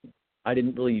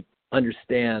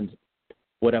understand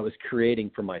what I was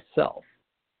creating for myself.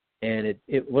 And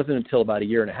it wasn't until about a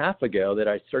year and a half ago that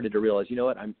I started to realize,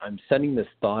 I'm sending this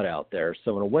thought out there.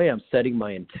 So in a way, I'm setting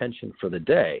my intention for the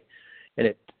day. And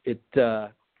it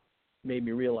made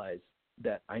me realize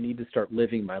that I need to start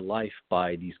living my life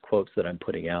by these quotes that I'm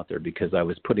putting out there, because I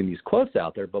was putting these quotes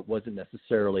out there, but wasn't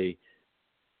necessarily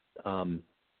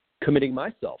committing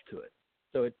myself to it.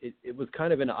 So it was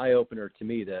kind of an eye-opener to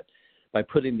me that by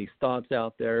putting these thoughts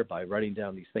out there, by writing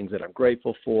down these things that I'm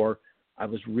grateful for, I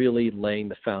was really laying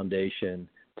the foundation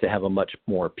to have a much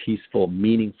more peaceful,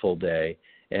 meaningful day,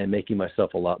 and making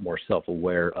myself a lot more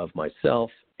self-aware of myself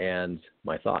and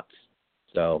my thoughts.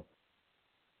 So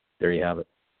there you have it.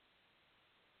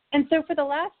 And so for the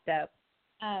last step,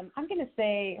 I'm going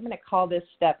to call this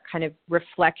step kind of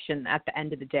reflection at the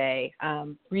end of the day,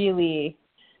 really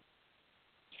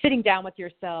sitting down with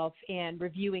yourself and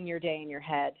reviewing your day in your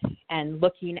head and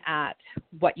looking at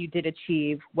what you did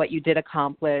achieve, what you did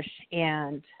accomplish,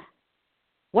 and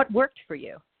what worked for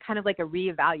you, kind of like a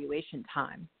reevaluation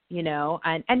time,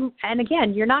 and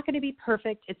again, you're not going to be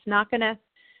perfect. You're not going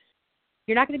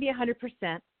to be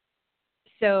 100%.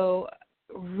 So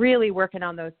really working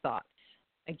on those thoughts.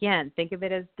 Again, think of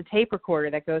it as the tape recorder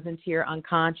that goes into your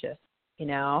unconscious.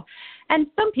 And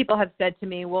some people have said to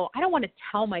me, well, I don't want to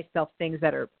tell myself things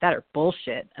that are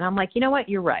bullshit. And I'm like, you know what?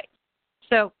 You're right.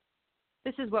 So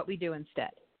this is what we do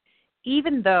instead.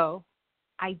 Even though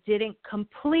I didn't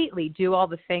completely do all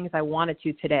the things I wanted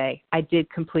to today, I did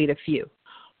complete a few.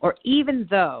 Or even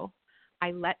though I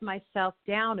let myself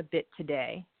down a bit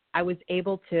today, I was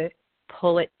able to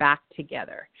pull it back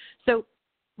together. So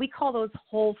we call those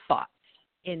whole thoughts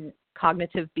in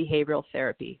cognitive behavioral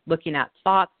therapy, looking at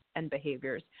thoughts and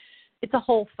behaviors. It's a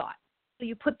whole thought. So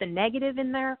you put the negative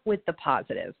in there with the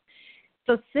positive.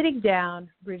 So sitting down,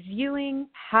 reviewing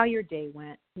how your day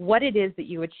went, what it is that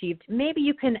you achieved. Maybe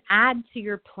you can add to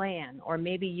your plan, or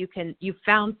maybe you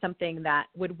found something that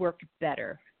would work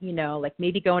better, like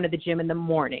maybe going to the gym in the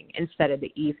morning instead of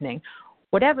the evening.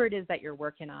 Whatever it is that you're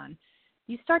working on,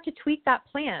 you start to tweak that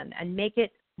plan and make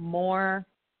it more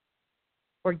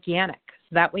organic.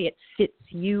 So that way it fits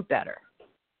you better.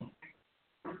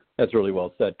 That's really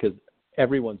well said, because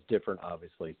everyone's different,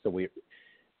 obviously. So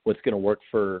what's going to work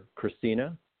for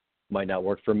Christina might not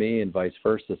work for me, and vice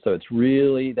versa. So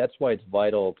that's why it's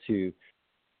vital to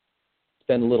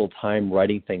spend a little time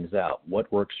writing things out.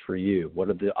 What works for you? What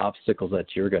are the obstacles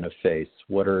that you're going to face?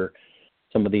 What are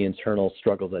some of the internal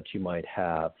struggles that you might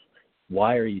have?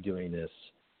 Why are you doing this?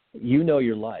 You know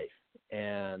your life,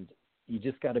 and you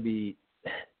just got to be,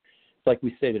 like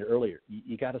we stated earlier,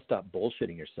 you got to stop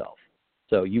bullshitting yourself.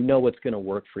 So you know what's going to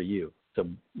work for you. So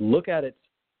look at it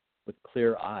with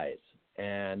clear eyes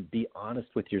and be honest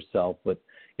with yourself. But,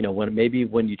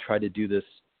 when you try to do this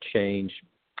change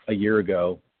a year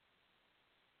ago,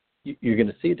 you're going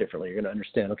to see it differently. You're going to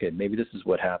understand, okay, maybe this is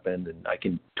what happened, and I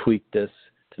can tweak this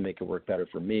to make it work better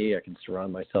for me. I can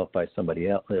surround myself by somebody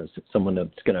else, someone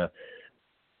that's going to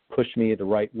push me the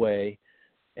right way,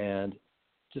 and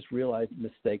just realize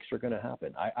mistakes are going to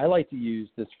happen. I like to use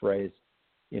this phrase,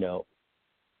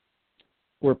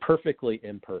 we're perfectly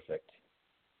imperfect,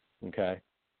 okay?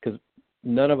 Because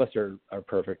none of us are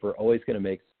perfect. We're always going to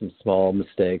make some small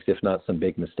mistakes, if not some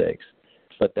big mistakes.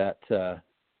 But that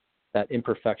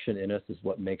imperfection in us is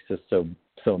what makes us so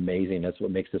amazing. That's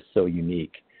what makes us so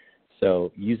unique.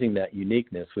 So using that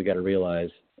uniqueness, we got to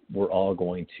realize we're all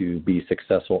going to be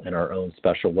successful in our own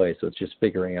special way. So it's just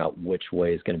figuring out which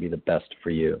way is going to be the best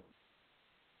for you.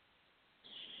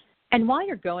 And while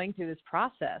you're going through this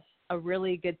process, a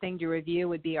really good thing to review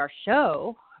would be our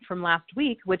show from last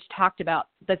week, which talked about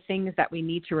the things that we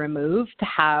need to remove to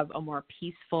have a more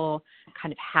peaceful,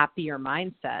 kind of happier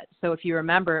mindset. So if you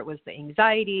remember, it was the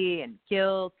anxiety and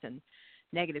guilt and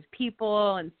negative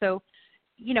people. And so,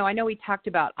 I know we talked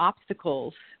about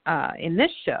obstacles in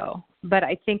this show, but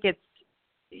I think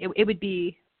it would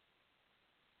be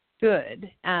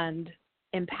good and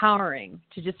empowering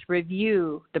to just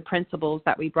review the principles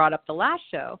that we brought up the last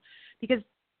show, because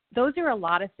those are a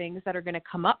lot of things that are going to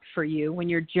come up for you when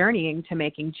you're journeying to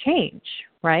making change,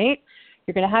 right?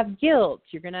 You're going to have guilt.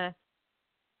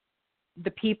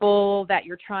 The people that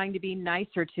you're trying to be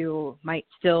nicer to might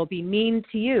still be mean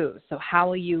to you. So how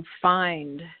will you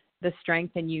find the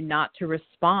strength in you not to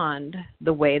respond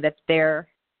the way that they're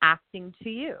acting to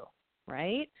you,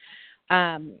 right?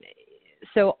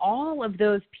 So all of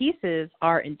those pieces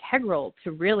are integral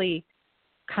to really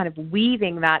kind of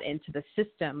weaving that into the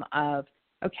system of,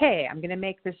 okay, I'm going to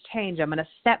make this change. I'm going to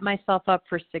set myself up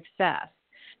for success.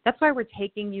 That's why we're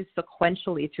taking you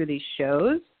sequentially through these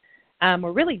shows.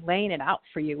 We're really laying it out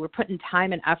for you. We're putting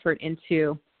time and effort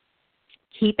into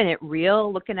keeping it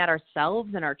real, looking at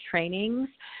ourselves and our trainings,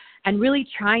 and really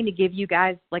trying to give you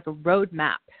guys like a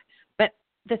roadmap. But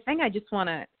the thing I just want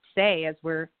to say as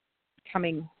we're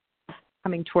coming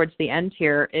towards the end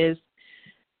here is,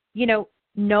 you know,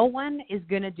 no one is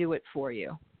going to do it for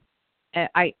you.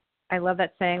 I love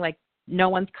that saying, like, no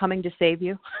one's coming to save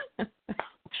you.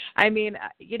 I mean,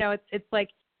 you know, it's like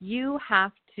you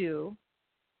have to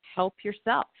help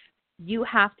yourself. You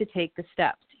have to take the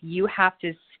steps. You have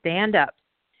to stand up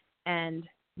and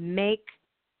make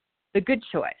the good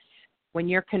choice when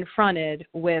you're confronted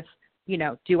with, you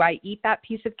know, do I eat that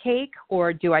piece of cake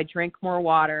or do I drink more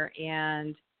water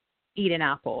and eat an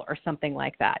apple or something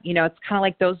like that? You know, it's kind of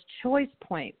like those choice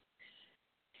points.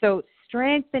 So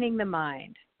strengthening the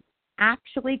mind,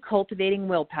 actually cultivating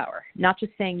willpower, not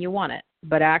just saying you want it,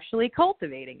 but actually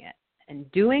cultivating it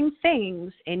and doing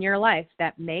things in your life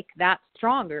that make that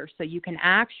stronger so you can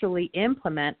actually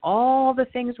implement all the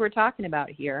things we're talking about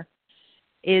here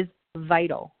is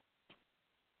vital.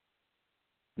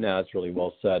 No, it's really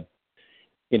well said.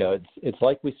 You know, it's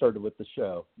like we started with the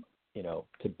show. You know,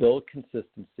 to build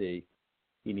consistency,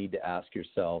 you need to ask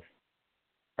yourself,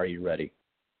 are you ready?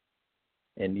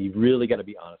 And you really got to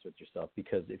be honest with yourself,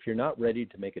 because if you're not ready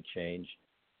to make a change,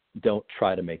 don't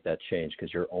try to make that change,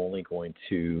 because you're only going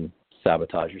to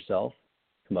sabotage yourself,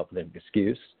 come up with an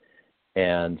excuse,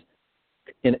 and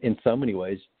in so many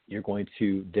ways, you're going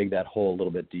to dig that hole a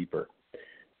little bit deeper.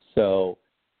 So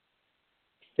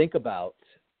think about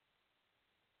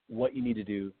what you need to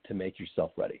do to make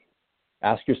yourself ready.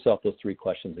 Ask yourself those three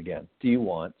questions again. Do you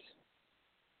want?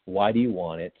 Why do you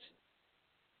want it?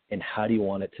 And how do you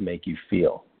want it to make you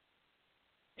feel?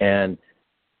 And,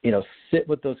 you know, sit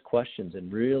with those questions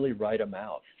and really write them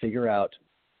out. Figure out,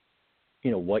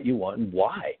 you know, what you want and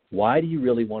why. Why do you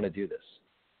really want to do this?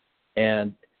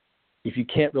 And if you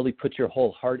can't really put your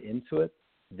whole heart into it,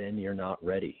 then you're not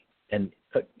ready. And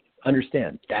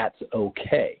understand, that's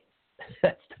okay.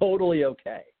 That's totally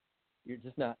okay. You're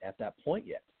just not at that point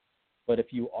yet. But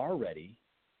if you are ready,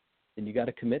 then you got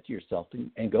to commit to yourself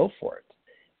and go for it.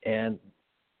 And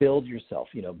build yourself,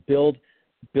 you know, build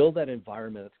that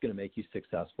environment that's going to make you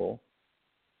successful,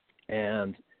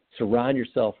 and surround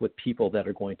yourself with people that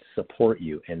are going to support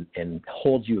you and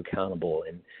hold you accountable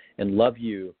and love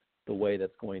you the way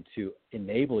that's going to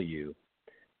enable you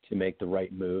to make the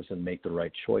right moves and make the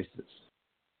right choices.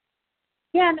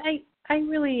 Yeah, and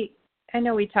I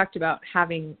know we talked about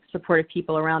having supportive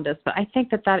people around us, but I think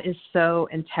that is so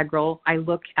integral. I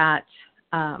look at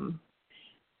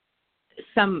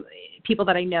some people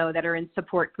that I know that are in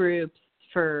support groups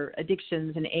for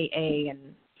addictions and AA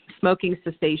and smoking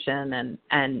cessation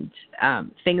and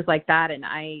things like that. And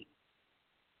I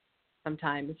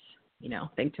sometimes, you know,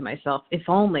 think to myself, if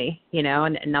only, you know,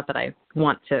 and not that I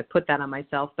want to put that on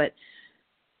myself, but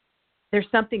there's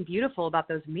something beautiful about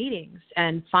those meetings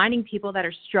and finding people that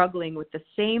are struggling with the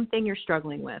same thing you're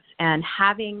struggling with and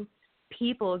having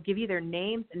people give you their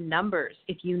names and numbers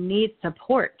if you need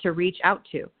support to reach out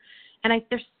to. And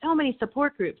there's so many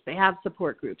support groups. They have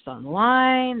support groups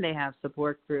online. They have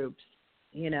support groups,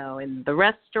 you know, in the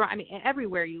restaurant. I mean,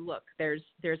 everywhere you look, there's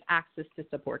access to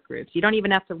support groups. You don't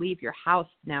even have to leave your house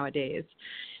nowadays.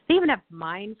 They even have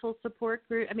mindful support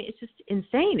groups. I mean, it's just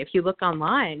insane if you look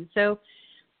online. So,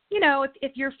 you know,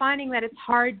 if you're finding that it's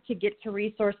hard to get to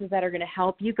resources that are going to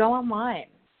help you, go online.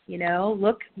 You know,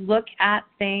 look at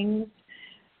things.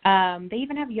 They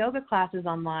even have yoga classes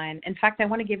online. In fact, I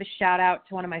want to give a shout out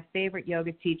to one of my favorite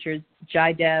yoga teachers,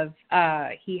 Jai Dev.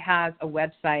 He has a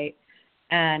website,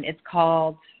 and it's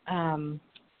called,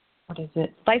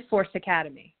 Life Force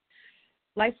Academy.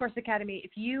 Life Force Academy.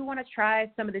 If you want to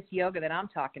try some of this yoga that I'm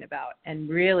talking about and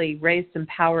really raise some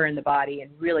power in the body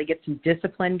and really get some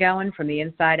discipline going from the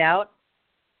inside out,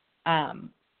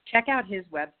 check out his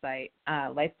website,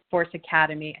 Life Force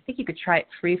Academy. I think you could try it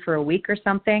free for a week or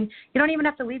something. You don't even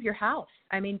have to leave your house.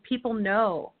 I mean, people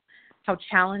know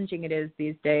challenging it is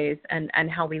these days, and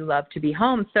how we love to be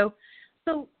home. So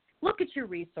look at your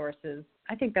resources.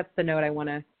 I think that's the note I want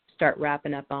to start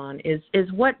wrapping up on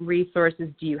is what resources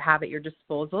do you have at your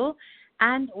disposal,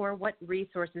 and or what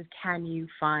resources can you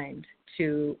find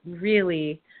to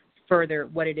really further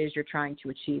what it is you're trying to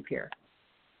achieve here?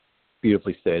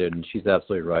 Beautifully stated, and she's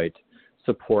absolutely right.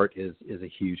 Support is a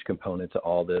huge component to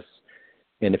all this.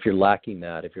 And if you're lacking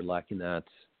that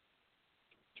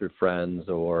through friends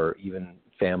or even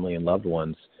family and loved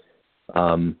ones,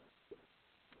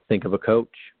 think of a coach.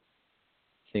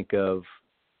 Think of,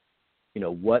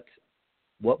 what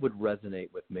would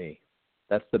resonate with me.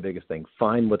 That's the biggest thing.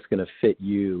 Find what's going to fit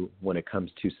you when it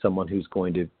comes to someone who's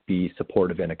going to be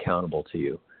supportive and accountable to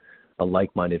you. A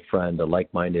like-minded friend, a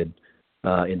like-minded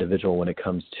individual when it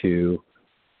comes to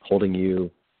holding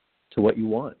you to what you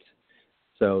want.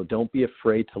 So don't be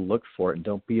afraid to look for it, and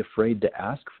don't be afraid to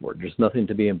ask for it. There's nothing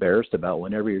to be embarrassed about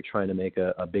whenever you're trying to make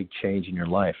a big change in your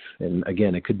life. And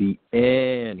again, it could be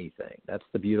anything. That's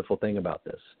the beautiful thing about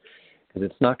this, because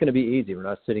it's not going to be easy. We're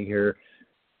not sitting here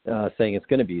saying it's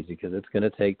going to be easy, because it's going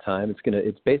to take time.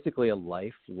 It's basically a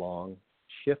lifelong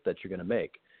shift that you're going to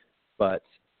make. But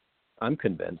I'm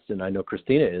convinced, and I know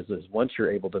Christina is once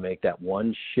you're able to make that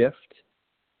one shift,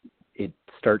 it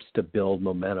starts to build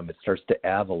momentum. It starts to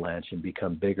avalanche and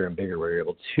become bigger and bigger, where you're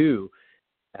able to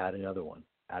add another one,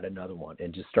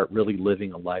 and just start really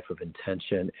living a life of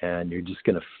intention. And you're just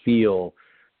going to feel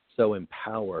so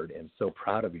empowered and so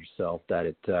proud of yourself that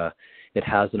it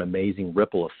has an amazing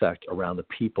ripple effect around the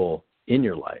people in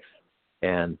your life.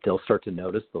 And they'll start to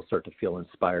notice, they'll start to feel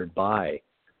inspired by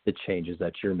the changes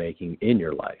that you're making in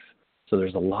your life. So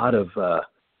there's a lot of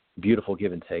beautiful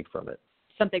give and take from it.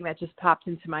 Something that just popped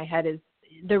into my head is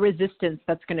the resistance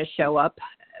that's going to show up.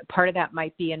 Part of that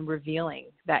might be in revealing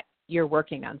that you're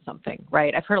working on something,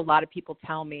 right? I've heard a lot of people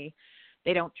tell me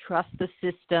they don't trust the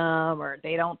system, or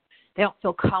they don't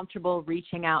feel comfortable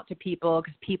reaching out to people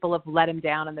because people have let them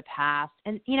down in the past.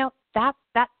 And,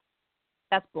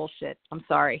 that's bullshit. I'm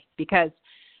sorry, because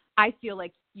I feel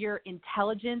like you're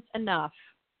intelligent enough,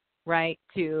 right,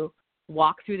 to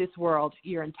walk through this world.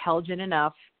 You're intelligent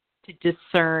enough to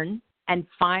discern and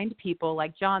find people,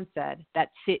 like John said,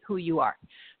 that fit who you are.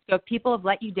 So if people have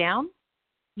let you down,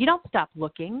 you don't stop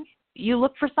looking. You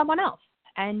look for someone else,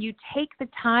 and you take the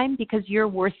time because you're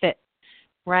worth it,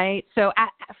 right? So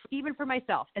even for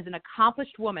myself, as an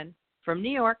accomplished woman from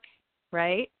New York,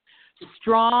 right,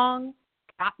 strong,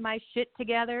 got my shit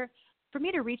together, for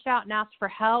me to reach out and ask for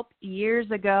help years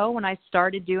ago when I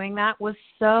started doing that was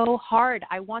so hard.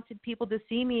 I wanted people to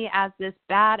see me as this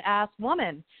badass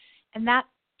woman, and that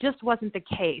just wasn't the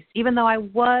case. Even though I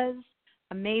was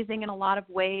amazing in a lot of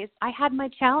ways, I had my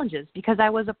challenges because I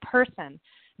was a person,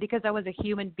 because I was a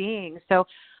human being. So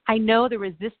I know the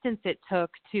resistance it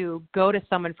took to go to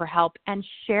someone for help and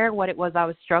share what it was I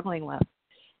was struggling with.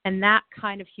 And that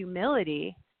kind of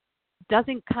humility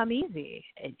doesn't come easy.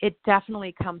 It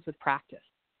definitely comes with practice.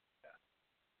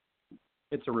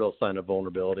 It's a real sign of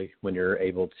vulnerability when you're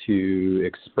able to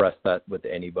express that with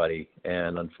anybody.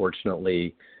 And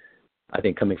unfortunately, I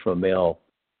think coming from a male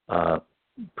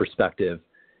perspective,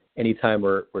 anytime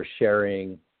we're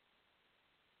sharing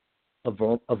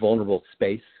a vulnerable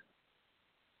space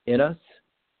in us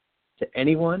to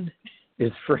anyone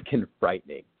is freaking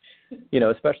frightening.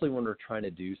 Especially when we're trying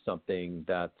to do something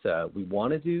that we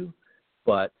want to do,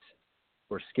 but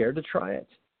we're scared to try it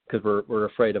because we're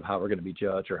afraid of how we're going to be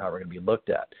judged or how we're going to be looked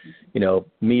at.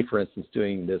 Me, for instance,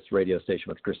 doing this radio station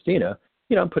with Christina,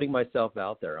 I'm putting myself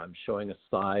out there. I'm showing a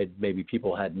side maybe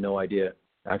people had no idea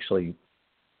actually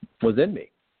was in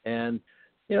me. And,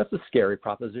 it's a scary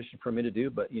proposition for me to do,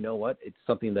 but you know what? It's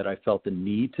something that I felt the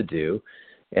need to do.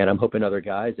 And I'm hoping other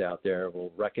guys out there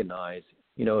will recognize,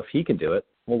 if he can do it,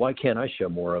 well, why can't I show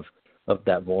more of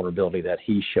that vulnerability that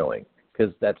he's showing?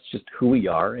 Because that's just who we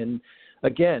are. And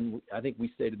again, I think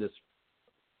we stated this,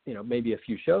 maybe a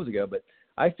few shows ago, but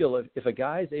I feel if a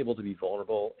guy is able to be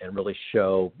vulnerable and really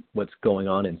show what's going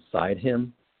on inside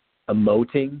him,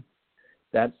 emoting,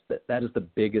 that is the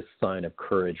biggest sign of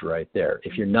courage right there.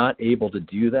 If you're not able to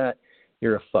do that,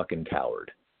 you're a fucking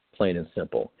coward, plain and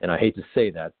simple. And I hate to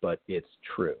say that, but it's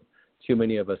true. Too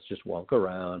many of us just walk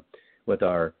around with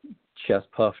our chest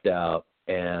puffed out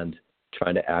and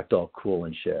trying to act all cool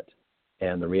and shit.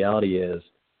 And the reality is,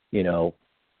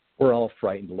 we're all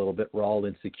frightened a little bit. We're all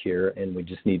insecure, and we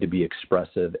just need to be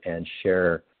expressive and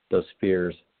share those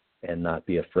fears and not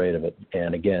be afraid of it.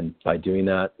 And again, by doing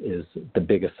that is the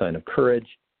biggest sign of courage.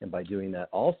 And by doing that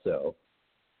also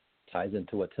ties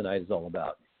into what tonight is all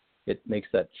about. It makes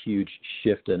that huge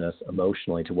shift in us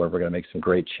emotionally to where we're going to make some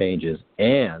great changes.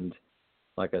 And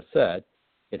like I said,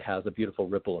 it has a beautiful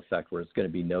ripple effect where it's going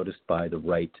to be noticed by the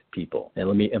right people. And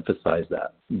let me emphasize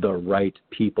that. The right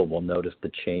people will notice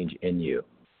the change in you.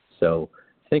 So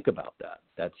think about that.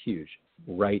 That's huge.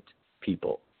 Right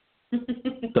people.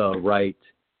 The right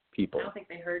people. I don't think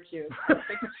they heard you.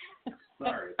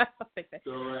 Sorry. I don't think they.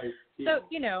 The right people.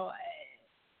 So,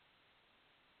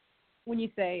 when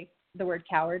you say the word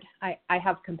coward, I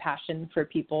have compassion for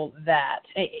people that,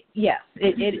 and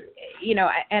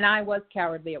I was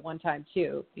cowardly at one time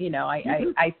too.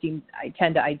 I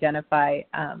tend to identify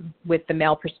with the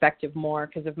male perspective more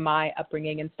because of my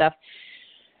upbringing and stuff.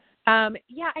 I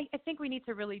think we need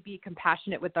to really be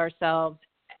compassionate with ourselves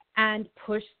and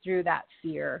push through that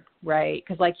fear, right?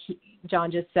 Because like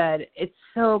John just said, it's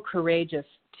so courageous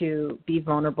to be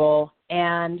vulnerable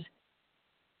and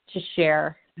to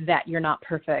share that you're not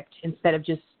perfect instead of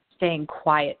just staying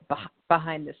quiet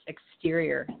behind this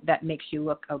exterior that makes you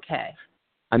look okay.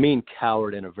 I mean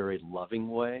coward in a very loving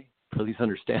way. Please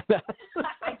understand that.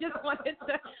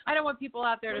 I don't want people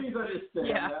out there to. Please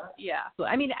understand that. Yeah.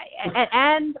 I mean,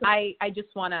 I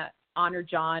just want to honor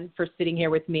John for sitting here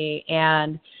with me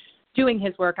and doing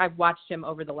his work. I've watched him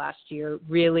over the last year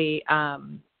really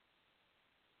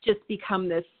just become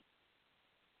this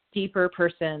deeper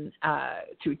person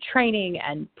through training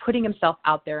and putting himself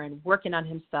out there and working on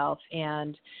himself,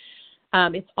 and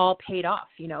it's all paid off.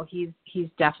 He's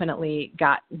definitely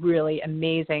got really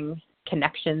amazing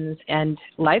connections and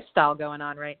lifestyle going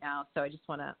on right now. So I just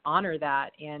want to honor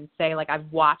that and say, like, I've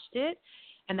watched it,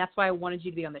 and that's why I wanted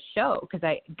you to be on the show,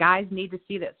 because guys need to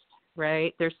see this,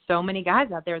 right? There's so many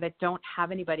guys out there that don't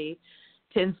have anybody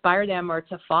to inspire them or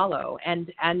to follow,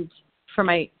 and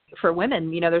for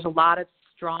women, there's a lot of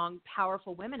strong,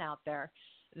 powerful women out there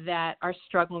that are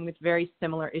struggling with very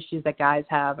similar issues that guys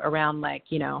have around, like,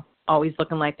 always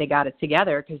looking like they got it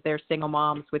together because they're single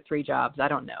moms with 3 jobs. I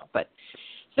don't know. But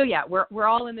so, yeah, we're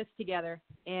all in this together.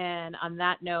 And on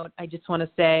that note, I just want to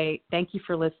say thank you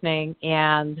for listening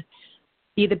and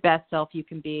be the best self you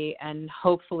can be. And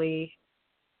hopefully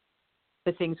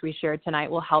the things we shared tonight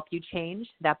will help you change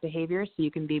that behavior so you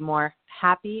can be more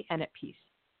happy and at peace.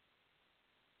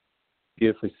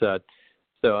 Beautifully said.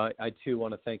 So I too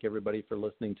want to thank everybody for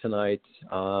listening tonight.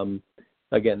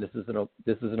 Again, this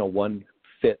isn't a one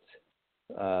fit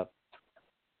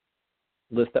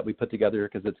list that we put together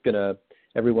because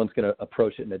everyone's gonna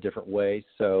approach it in a different way.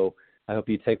 So I hope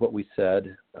you take what we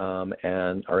said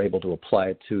and are able to apply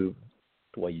it to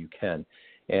the way you can.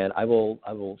 And I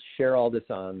will share all this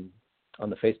on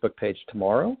the Facebook page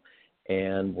tomorrow,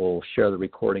 and we'll share the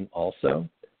recording also.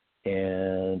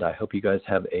 And I hope you guys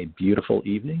have a beautiful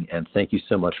evening, and thank you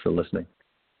so much for listening.